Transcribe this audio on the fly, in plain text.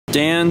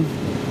Dan,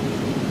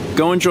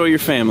 go enjoy your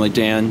family,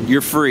 Dan.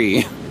 You're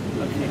free.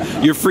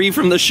 You're free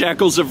from the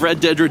shackles of Red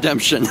Dead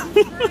Redemption. What's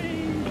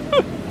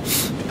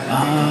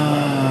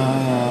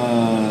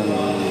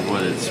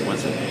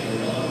it?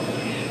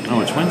 Oh,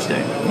 it's Wednesday.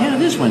 Yeah,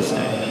 it is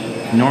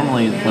Wednesday.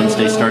 Normally,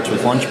 Wednesday starts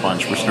with lunch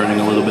bunch. We're starting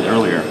a little bit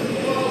earlier.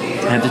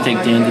 I had to take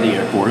Dan to the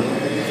airport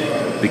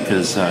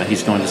because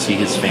he's going to see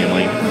his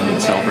family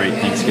and celebrate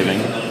Thanksgiving.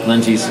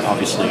 Lindsay's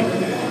obviously,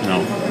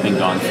 been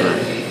gone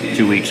for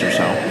 2 weeks or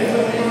so.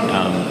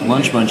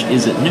 Lunch bunch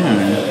is at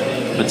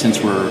noon, but since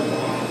we're,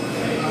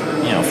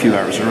 a few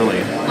hours early.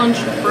 Lunch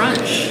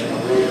brunch,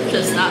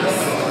 just us.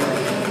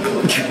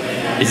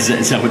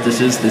 Is that what this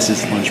is? This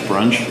is lunch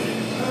brunch.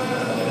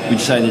 We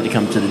decided to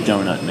come to the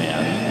Donut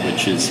Man,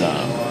 which is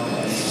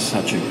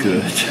such a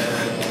good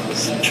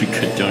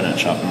donut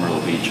shop in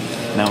Myrtle Beach.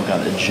 Now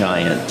got a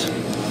giant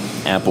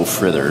apple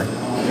fritter,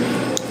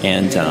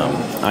 and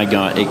I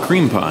got a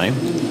cream pie,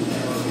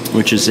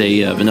 which is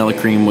a vanilla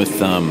cream with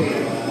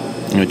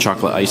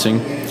chocolate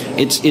icing.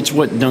 It's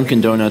what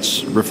Dunkin'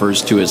 Donuts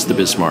refers to as the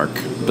Bismarck,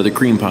 but the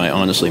cream pie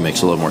honestly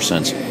makes a little more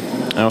sense.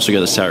 I also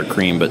got a sour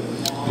cream, but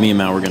me and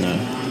Mal we're gonna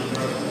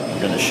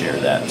share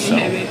that. So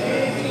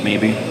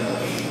maybe.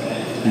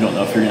 We don't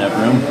know if you're gonna have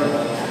room.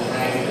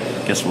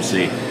 Guess we'll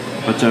see.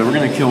 But we're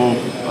gonna kill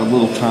a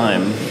little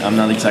time. I'm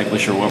not exactly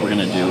sure what we're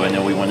gonna do. I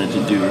know we wanted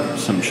to do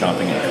some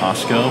shopping at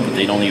Costco, but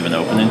they don't even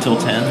open until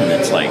 10, and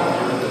it's like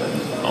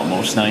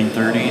almost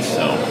 9:30.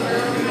 So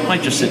I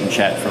might just sit and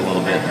chat for a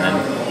little bit and then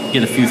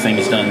get a few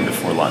things done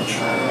before lunch.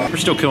 We're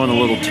still killing a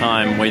little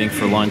time waiting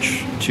for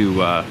lunch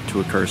to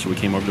occur, so we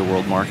came over to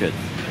World Market,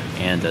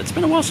 and it's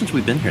been a while since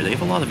we've been here. They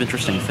have a lot of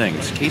interesting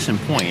things. Case in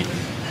point,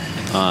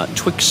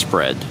 Twix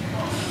spread,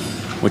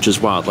 which is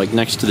wild, like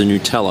next to the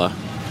Nutella,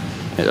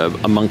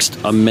 amongst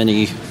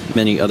many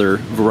other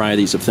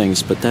varieties of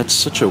things. But that's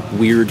such a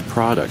weird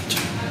product.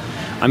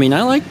 I mean,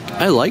 I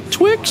like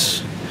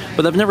Twix,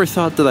 but I've never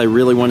thought that I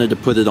really wanted to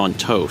put it on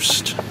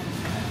toast.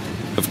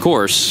 Of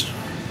course,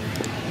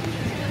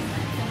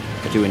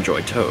 I do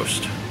enjoy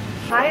toast.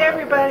 Hi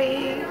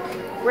everybody!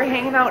 We're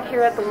hanging out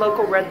here at the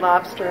local Red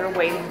Lobster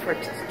waiting for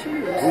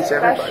two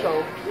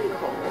special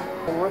people.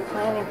 We're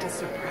planning to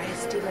surprise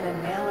Stephen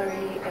and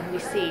Mallory, and we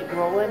see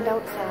Roland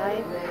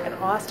outside and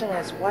Austin and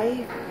his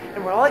wife,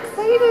 and we're all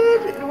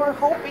excited, and we're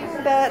hoping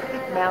that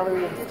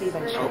Mallory and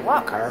Stephen show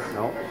up. Car?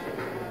 No.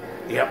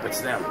 Yep,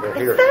 it's them. They're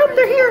here. It's them!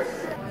 They're here!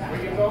 Where are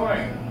you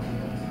going?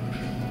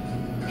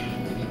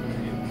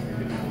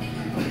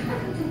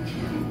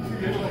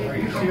 Are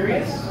you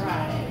serious?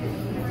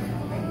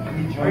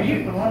 Are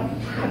you?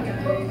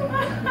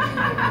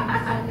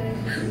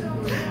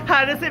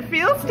 How does it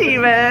feel,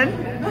 Stephen?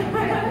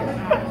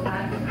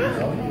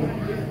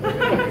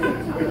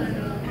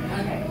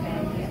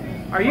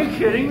 Are you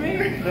kidding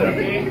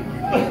me?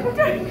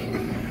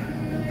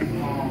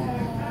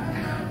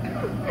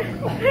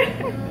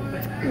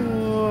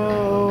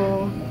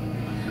 Whoa.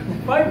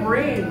 My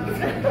brain.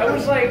 I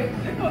was like,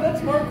 oh,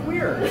 that's Mark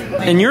Weir.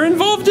 And you're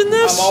involved in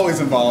this? I'm always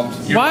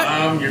involved. Your What?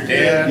 mom, your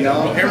dad,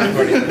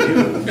 everybody.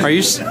 Are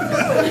you?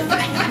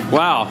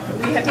 Wow.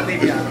 We had to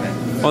leave you on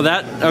it. Well,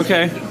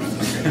 okay.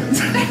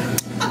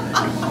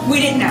 We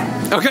didn't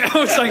know. Okay,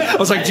 I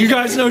was like, do you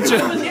guys know too?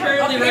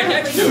 Apparently right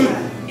next to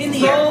him. In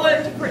the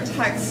Roland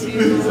protects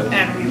you,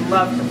 and we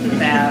love him for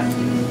that.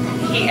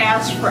 He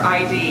asked for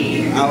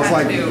ID. I was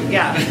like,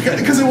 yeah.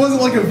 Because it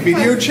wasn't like a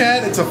video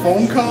chat, it's a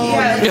phone call.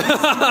 Yes.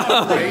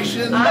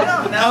 Operation. I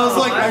don't know. I was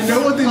like, I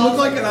know what they look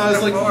like, and I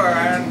was like,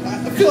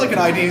 I feel like an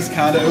ID is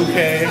kind of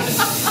okay.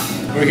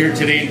 We're here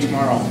today and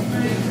tomorrow.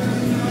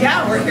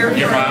 Yeah, we're here.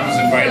 Your mom's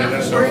invited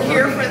us over. We're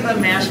here for the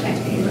mashed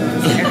potatoes.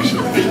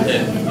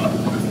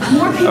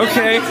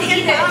 Okay.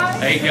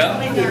 There you go.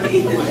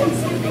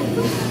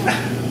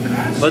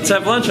 Let's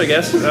have lunch, I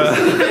guess.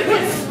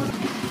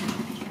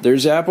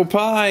 There's apple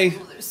pie.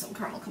 Oh, there's some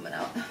caramel coming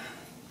out.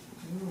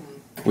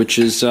 Which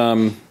is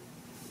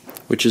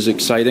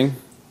exciting.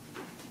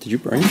 Did you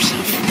burn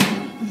yourself?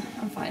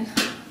 I'm fine.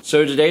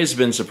 So today has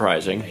been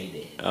surprising,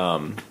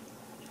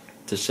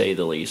 to say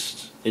the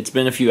least. It's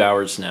been a few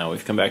hours now.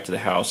 We've come back to the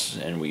house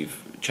and we've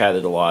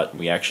chatted a lot.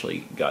 We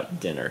actually got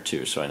dinner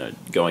too, so I know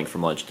going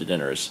from lunch to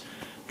dinner is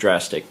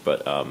drastic,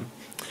 but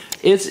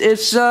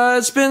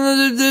it's been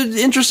an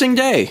interesting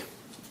day.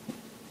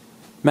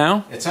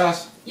 Mal? It's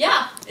us.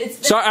 Yeah, it's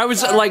been So I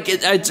was like,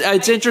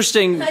 it's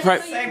interesting.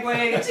 Segue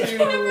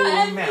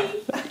to Mel.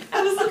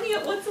 I was looking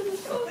at what's in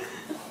this book.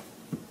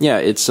 Yeah,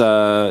 it's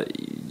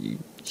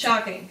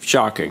Shocking.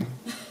 shocking.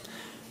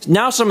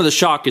 Now some of the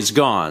shock is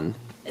gone,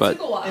 It but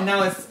took a while. And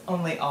now it's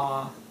only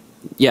awe.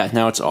 yeah,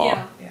 now it's awe,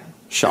 Yeah. Yeah.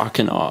 shock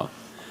and awe.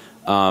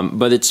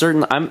 But it's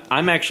certain.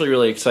 I'm actually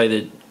really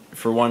excited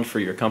for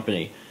your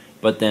company,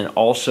 but then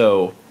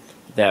also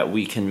that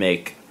we can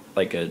make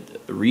like a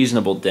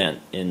reasonable dent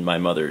in my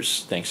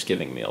mother's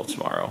Thanksgiving meal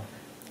tomorrow,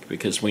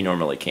 because we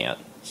normally can't.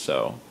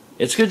 So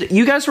it's good.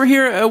 You guys were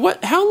here. How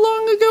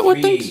long ago?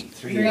 What things?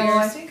 3 No, years.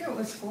 I think it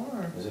was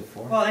 4. Was it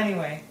 4? Well,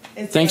 anyway,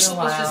 it's Thanks- been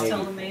a I was while. just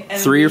telling me.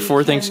 And 3 or we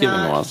 4 Thanksgiving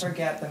cannot was.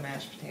 forget the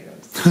mashed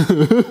potatoes. I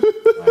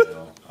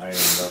know. I am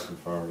looking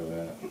forward of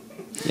that.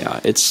 Yeah,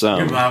 it's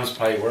Your mom's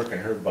probably working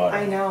her butt.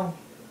 I know.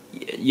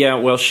 yeah.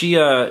 Well, she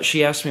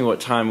asked me what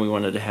time we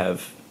wanted to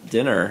have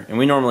dinner, and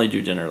we normally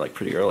do dinner like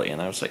pretty early,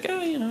 and I was like,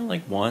 oh, you know,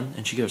 like 1,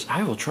 and she goes,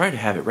 I will try to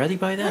have it ready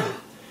by then.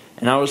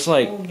 And I was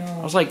like, Oh,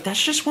 no.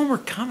 that's just when we're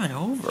coming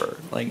over.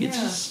 Like, it's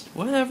Yeah. just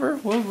whatever.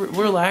 We'll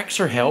relax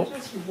or help.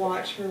 Just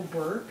watch her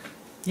work.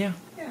 Yeah.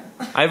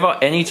 Yeah.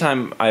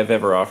 Anytime I've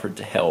ever offered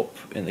to help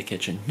in the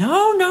kitchen,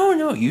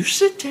 no, you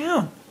sit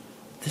down.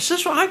 This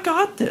is what I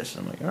got this.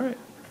 I'm like, all right,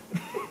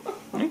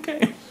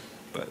 okay.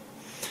 But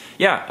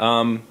yeah,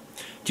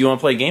 do you want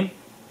to play a game?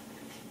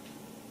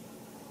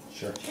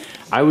 Sure.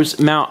 I have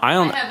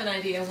an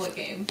idea of what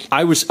game.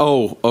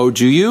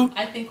 Do you?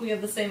 I think we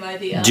have the same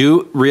idea.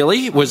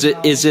 Really?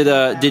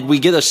 Did we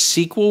get a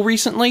sequel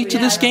recently to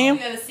this game? We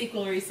got a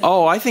sequel recently.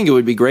 Oh, I think it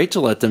would be great to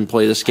let them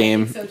play this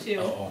game. I think so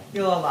too.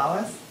 You'll allow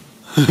us?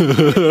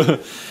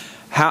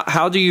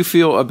 How do you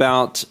feel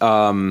about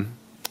Settlers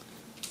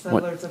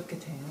of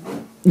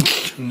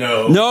Catan.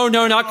 No. No,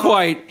 not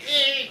quite.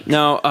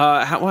 No,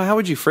 how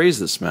would you phrase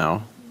this,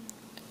 Mal?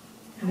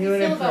 How do you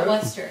feel about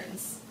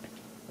westerns?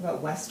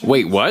 About Western.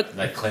 Wait, what?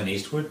 Like Clint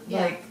Eastwood?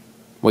 Yeah. Like,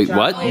 Wait, John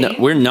what? No,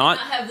 Wayne? we're Do not.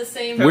 have the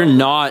same. We're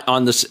not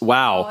on this. Oh,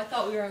 Wow. I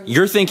thought we were on the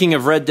You're thinking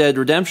of Red Dead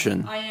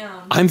Redemption. I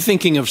am. I'm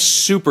thinking of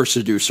Super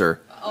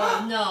Seducer.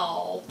 Oh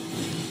no.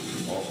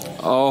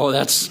 Oh,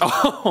 that's.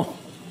 Oh.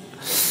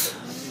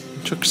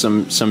 Took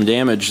some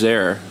damage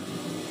there.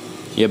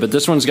 Yeah, but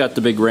this one's got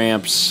the big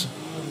ramps,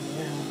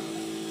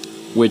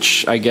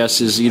 which I guess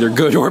is either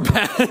good or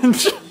bad.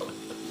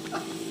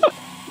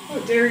 how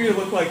dare you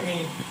look like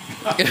me?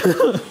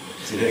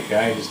 See that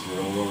guy just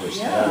rolled over his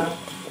Yeah.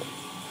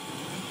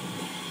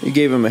 You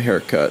gave him a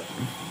haircut.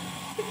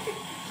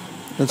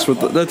 That's what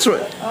Oh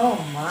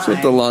my. That's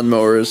what the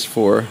lawnmower is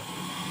for.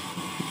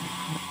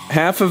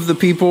 Half of the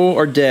people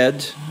are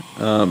dead,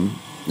 and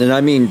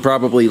I mean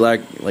probably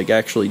like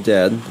actually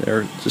dead.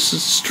 They're just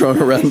strewn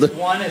around the.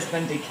 One has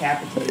been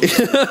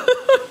decapitated.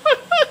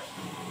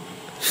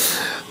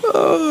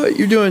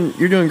 You're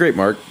doing great,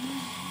 Mark.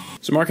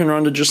 So Mark and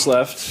Rhonda just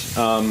left.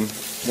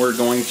 We're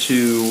going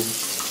to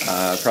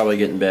probably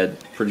get in bed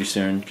pretty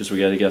soon because we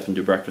got to get up and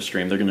do breakfast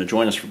stream. They're going to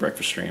join us for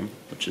breakfast stream,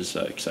 which is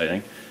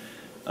exciting.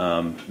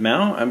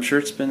 Mal, I'm sure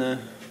it's been a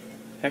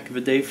heck of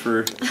a day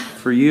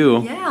for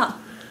you. Yeah.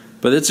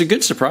 But it's a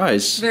good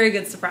surprise. Very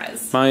good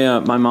surprise. My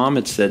mom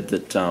had said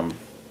that,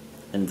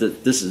 and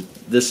this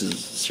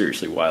is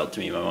seriously wild to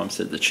me. My mom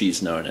said that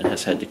she's known and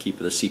has had to keep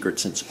it a secret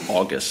since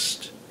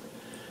August,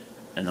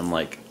 and I'm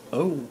like,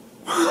 oh,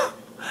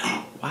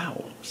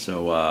 wow.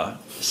 So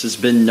this has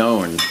been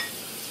known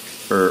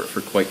for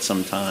quite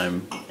some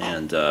time,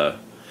 and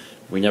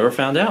we never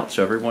found out.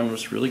 So everyone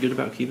was really good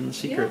about keeping the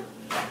secret.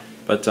 Yeah.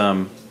 But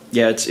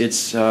yeah,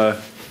 it's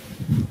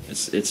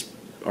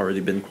already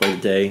been quite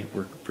a day.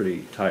 We're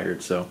pretty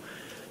tired, so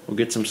we'll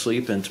get some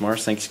sleep. And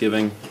tomorrow's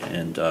Thanksgiving,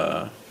 and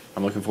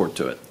I'm looking forward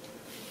to it.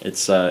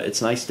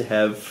 It's nice to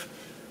have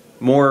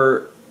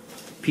more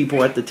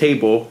people at the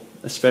table,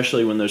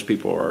 especially when those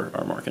people are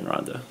Mark and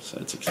Rhonda. So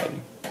it's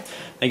exciting.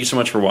 Thank you so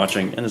much for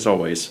watching, and as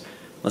always,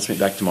 let's meet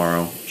back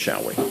tomorrow,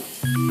 shall we?